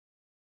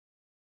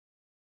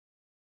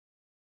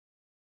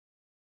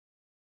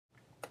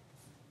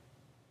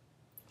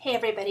Hey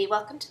everybody,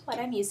 welcome to what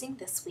I'm using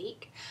this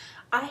week.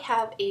 I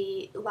have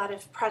a lot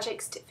of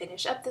projects to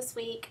finish up this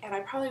week, and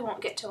I probably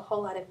won't get to a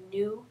whole lot of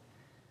new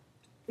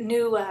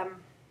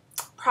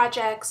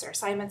projects or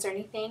assignments or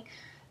anything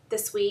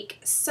this week.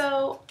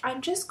 So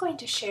I'm just going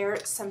to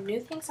share some new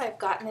things I've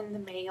gotten in the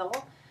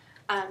mail,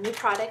 new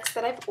products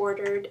that I've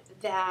ordered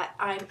that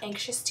I'm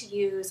anxious to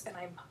use and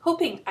I'm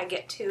hoping I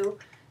get to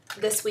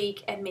this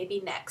week and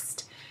maybe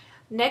next.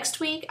 Next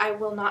week, I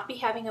will not be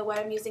having a what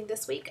I'm using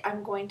this week.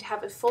 I'm going to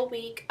have a full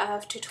week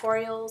of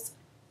tutorials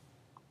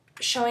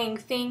showing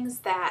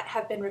things that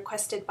have been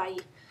requested by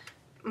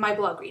my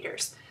blog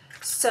readers.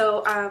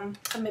 So I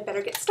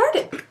better get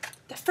started.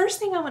 The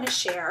first thing I want to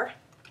share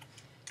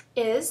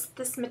is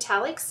this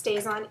metallic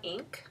Stays-On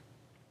ink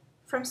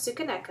from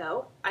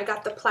Sukaneko. I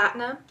got the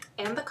platinum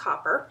and the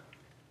copper,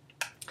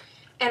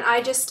 and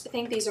I just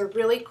think these are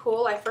really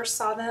cool. I first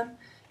saw them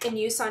in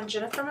use on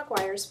Jennifer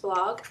McGuire's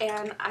blog,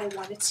 and I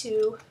wanted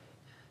to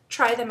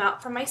try them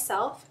out for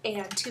myself,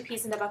 and Two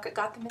Peas in a Bucket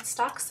got them in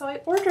stock, so I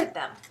ordered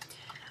them.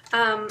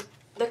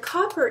 The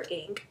copper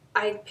ink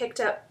I picked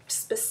up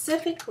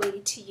specifically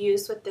to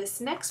use with this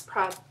next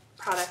product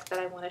that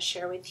I want to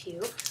share with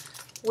you,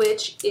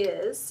 which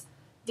is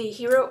the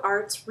Hero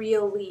Arts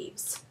Real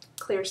Leaves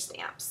clear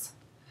stamps.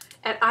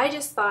 And I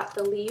just thought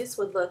the leaves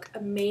would look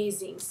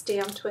amazing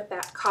stamped with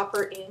that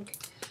copper ink,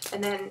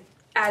 and then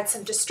add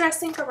some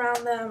distress ink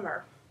around them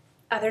or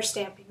other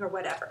stamping or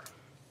whatever.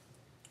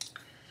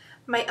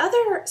 My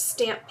other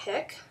stamp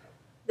pick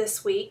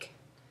this week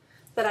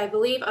that I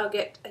believe I'll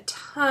get a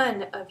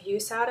ton of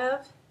use out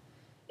of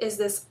is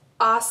this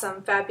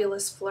awesome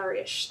Fabulous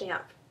Flourish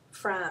stamp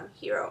from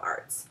Hero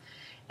Arts.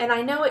 And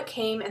I know it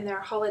came in their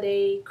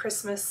holiday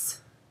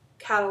Christmas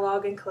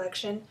catalog and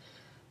collection,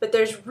 but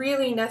there's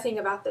really nothing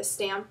about this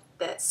stamp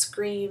that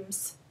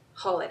screams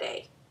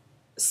holiday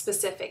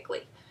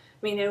specifically.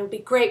 I mean, it would be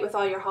great with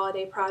all your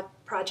holiday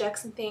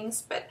projects and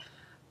things, but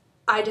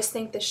I just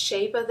think the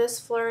shape of this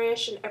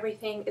flourish and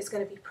everything is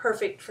going to be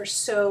perfect for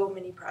so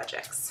many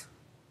projects.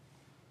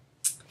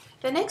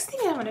 The next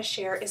thing I want to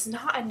share is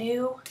not a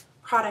new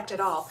product at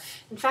all.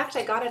 In fact,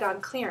 I got it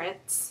on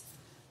clearance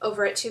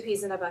over at Two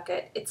Peas in a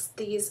Bucket. It's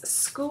these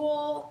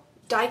school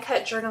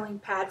die-cut journaling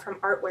pad from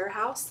Art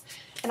Warehouse,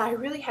 and I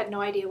really had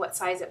no idea what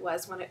size it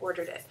was when I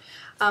ordered it.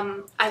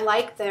 I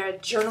like the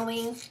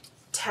journaling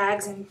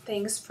tags and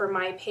things for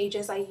my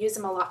pages. I use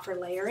them a lot for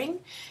layering,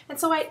 and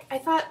so I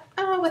thought,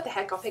 oh, what the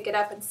heck, I'll pick it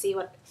up and see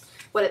what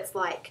it's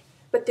like.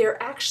 But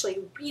they're actually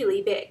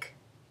really big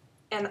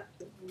and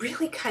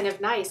really kind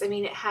of nice. I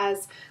mean, it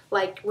has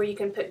like where you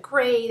can put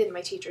grade and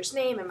my teacher's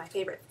name and my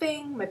favorite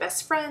thing, my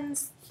best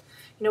friends,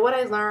 you know, what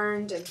I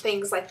learned and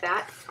things like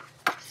that,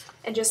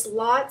 and just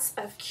lots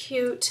of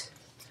cute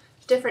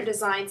different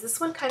designs. This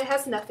one kind of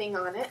has nothing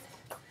on it.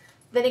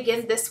 Then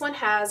again, this one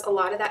has a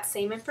lot of that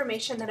same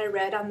information that I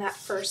read on that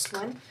first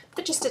one,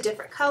 but just a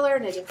different color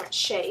and a different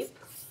shape.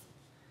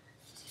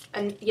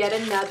 And yet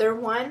another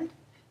one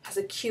has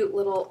a cute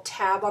little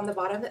tab on the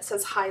bottom that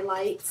says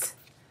highlights.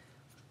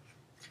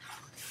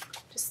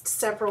 Just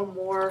several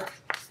more.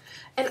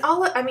 And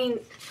I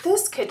mean,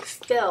 this could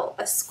fill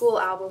a school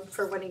album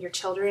for one of your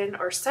children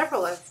or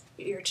several of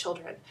your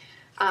children.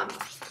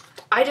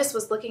 I just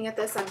was looking at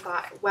this and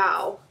thought,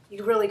 wow,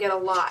 you really get a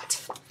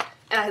lot.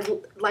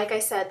 And like I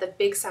said, the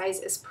big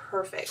size is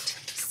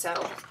perfect.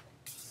 So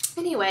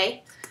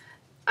anyway,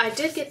 I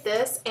did get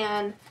this,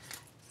 and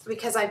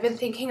because I've been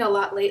thinking a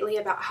lot lately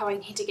about how I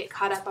need to get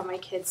caught up on my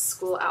kids'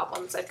 school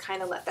albums, I've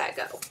kind of let that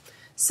go.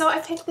 So I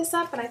picked this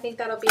up, and I think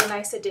that'll be a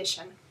nice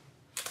addition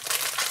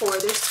for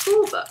their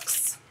school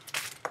books.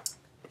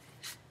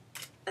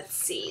 Let's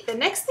see. The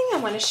next thing I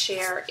want to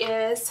share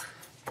is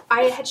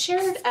I had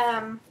shared,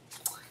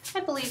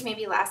 I believe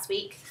maybe last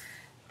week,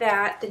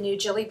 that the new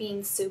jelly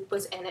bean soup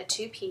was in at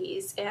Two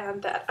Peas,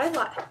 and that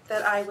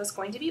I was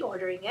going to be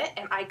ordering it,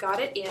 and I got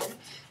it in,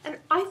 and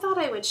I thought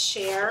I would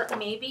share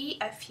maybe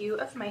a few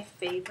of my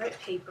favorite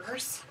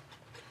papers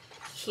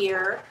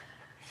here.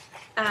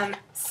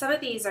 Some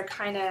of these are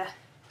kind of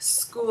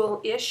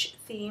school-ish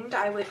themed,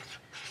 I would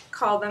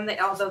call them,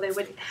 although they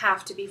wouldn't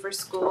have to be for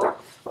school.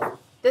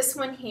 This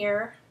one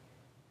here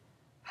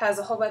has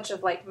a whole bunch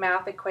of like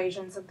math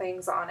equations and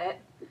things on it.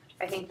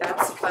 I think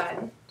that's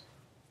fun.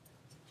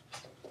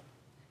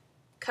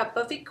 Cup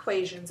of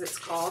Equations, it's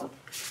called.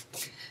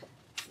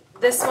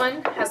 This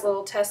one has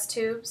little test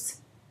tubes,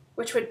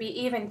 which would be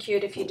even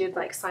cute if you did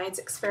like science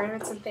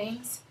experiments and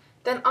things.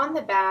 Then on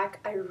the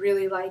back, I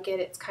really like it.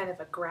 It's kind of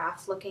a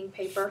graph looking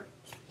paper.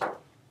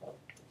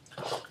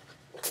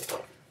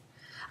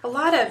 A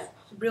lot of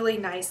really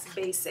nice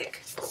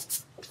basic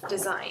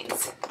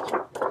designs.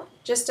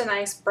 Just a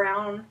nice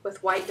brown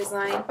with white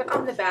design, but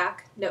on the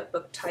back,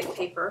 notebook type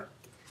paper.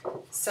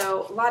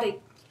 So a lot of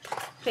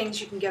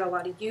things you can get a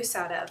lot of use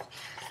out of.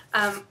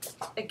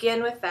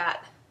 Again with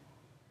that,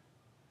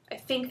 I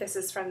think this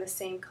is from the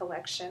same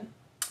collection.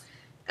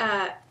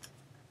 Let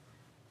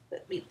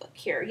me look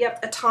here.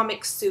 Yep,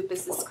 Atomic Soup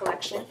is this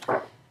collection.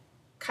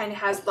 Kind of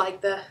has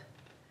like the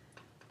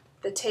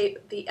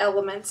the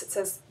elements. It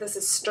says this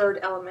is stirred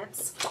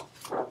elements.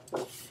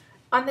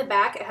 On the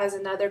back it has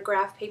another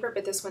graph paper,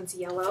 but this one's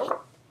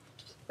yellow,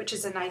 which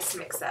is a nice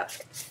mix-up.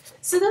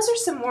 So those are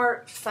some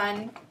more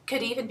fun,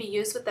 could even be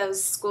used with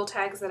those school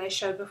tags that I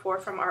showed before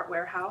from Art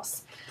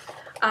Warehouse.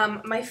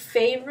 My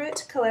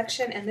favorite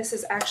collection, and this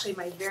is actually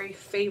my very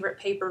favorite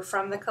paper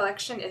from the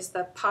collection, is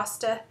the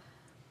pasta,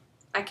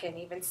 I can't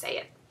even say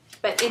it,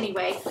 but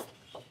anyway,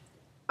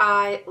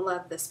 I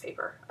love this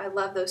paper. I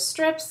love those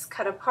strips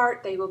cut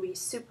apart. They will be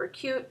super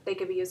cute. They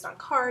could be used on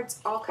cards,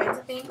 all kinds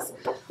of things.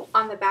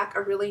 On the back,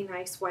 a really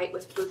nice white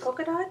with blue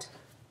polka dot.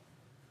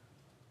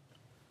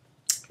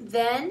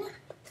 Then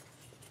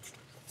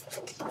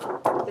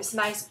this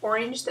nice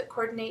orange that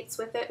coordinates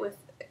with it with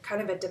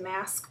kind of a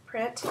damask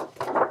print.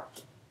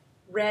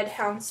 Red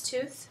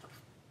houndstooth.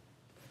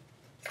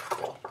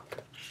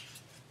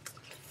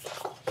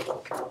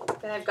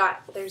 Then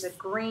there's a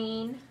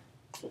green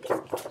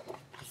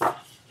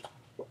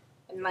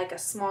and like a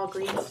small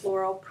green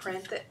floral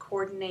print that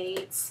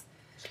coordinates.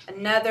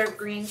 Another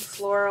green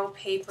floral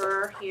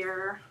paper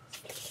here.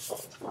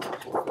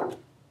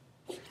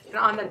 And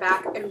on the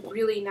back, a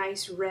really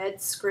nice red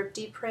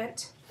scripty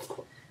print.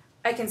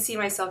 I can see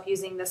myself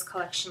using this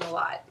collection a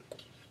lot.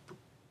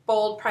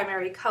 Bold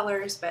primary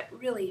colors, but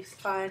really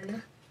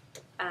fun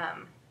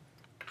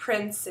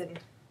prints and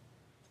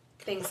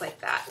things like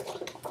that.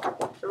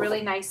 A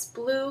really nice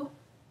blue,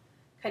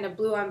 kind of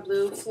blue on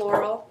blue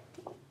floral,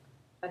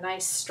 a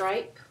nice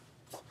stripe.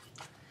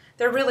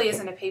 There really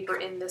isn't a paper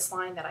in this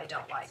line that I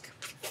don't like.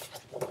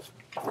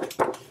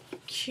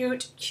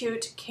 Cute,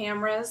 cute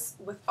cameras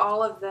with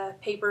all of the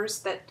papers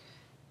that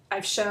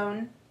I've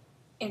shown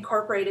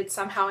incorporated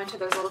somehow into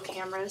those little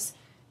cameras,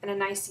 and a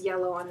nice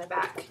yellow on the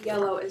back.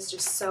 Yellow is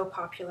just so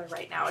popular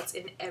right now. It's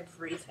in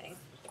everything.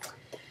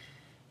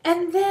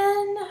 And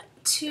then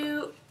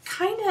to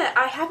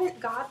I haven't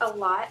got a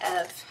lot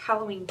of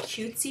Halloween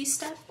cutesy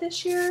stuff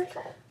this year,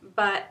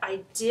 but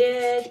I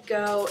did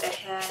go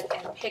ahead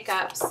and pick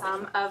up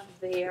some of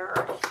their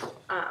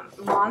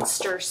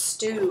Monster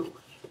Stew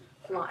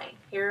line.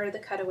 Here are the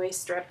cutaway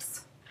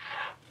strips.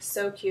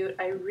 So cute.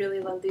 I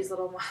really love these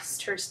little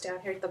monsters down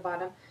here at the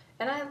bottom,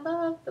 and I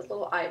love the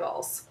little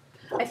eyeballs.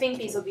 I think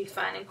these will be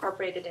fun,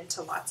 incorporated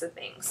into lots of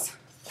things.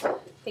 I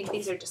think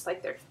these are just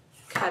like their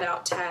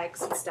cutout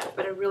tags and stuff,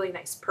 but a really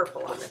nice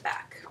purple on the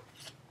back.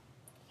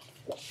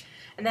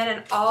 And then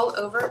an all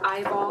over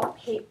eyeball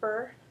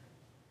paper.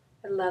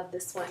 I love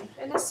this one.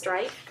 And a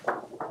stripe.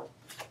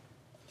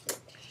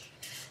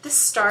 This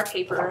star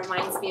paper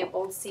reminds me of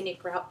old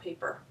scenic route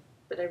paper,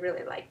 but I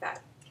really like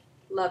that.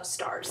 Love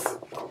stars.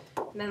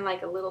 And then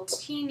like a little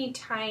teeny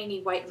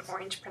tiny white and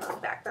orange print on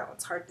the back. That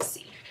one's hard to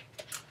see.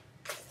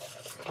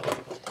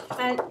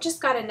 I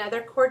just got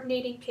another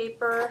coordinating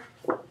paper.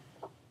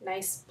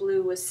 Nice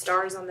blue with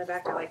stars on the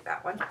back. I like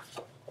that one.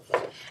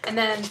 And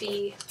then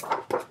the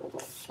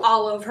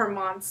all over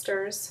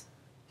monsters.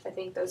 I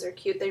think those are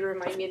cute. They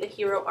remind me of the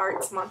Hero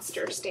Arts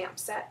monster stamp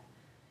set.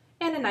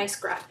 And a nice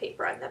graph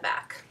paper on the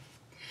back.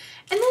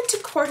 And then to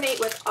coordinate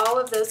with all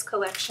of those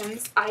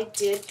collections, I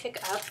did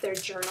pick up their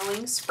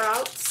journaling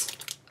sprouts.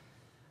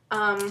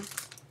 You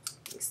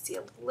see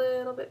a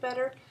little bit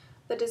better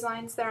the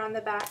designs there on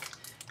the back.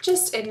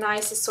 Just a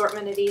nice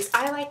assortment of these.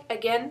 I like,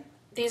 again,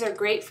 these are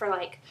great for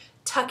like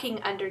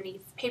tucking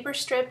underneath paper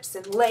strips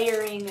and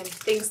layering and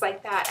things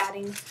like that,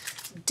 adding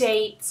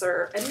dates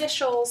or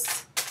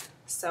initials.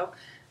 So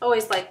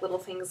always like little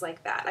things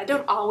like that. I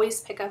don't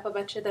always pick up a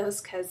bunch of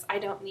those because I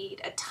don't need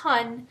a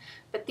ton,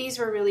 but these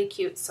were really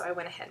cute, so I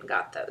went ahead and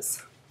got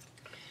those.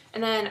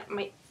 And then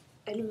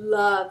I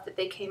love that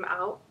they came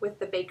out with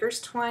the baker's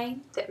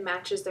twine that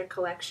matches their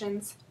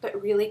collections,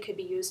 but really could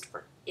be used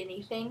for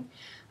anything.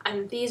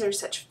 These are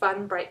such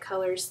fun, bright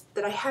colors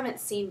that I haven't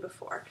seen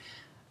before.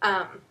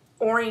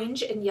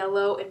 Orange and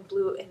yellow and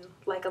blue and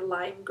like a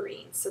lime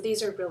green. So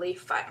these are really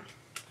fun.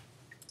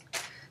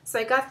 So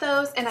I got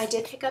those, and I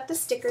did pick up the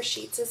sticker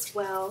sheets as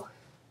well.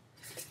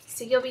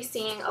 So you'll be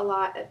seeing a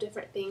lot of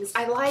different things.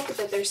 I like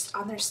that there's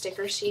on their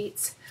sticker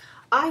sheets.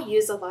 I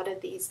use a lot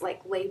of these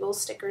like label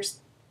stickers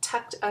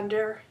tucked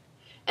under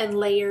and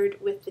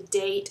layered with the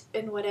date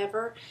and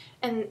whatever.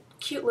 And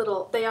cute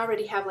little, they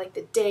already have like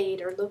the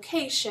date or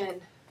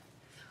location,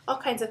 all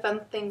kinds of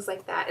fun things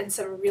like that, and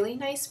some really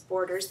nice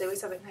borders. They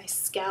always have a nice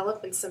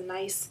scallop and some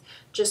nice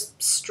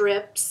just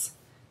strips,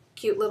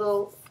 cute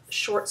little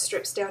short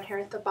strips down here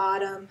at the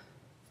bottom,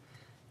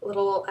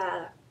 little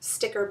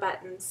sticker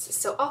buttons,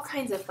 so all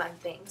kinds of fun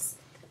things.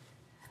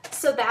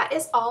 So that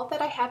is all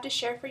that I have to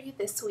share for you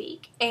this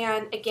week.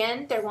 And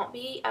again, there won't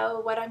be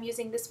what I'm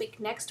using this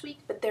week next week,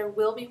 but there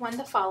will be one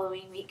the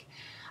following week.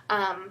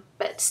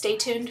 But stay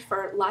tuned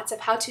for lots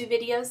of how-to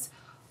videos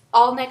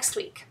all next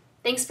week.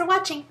 Thanks for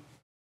watching.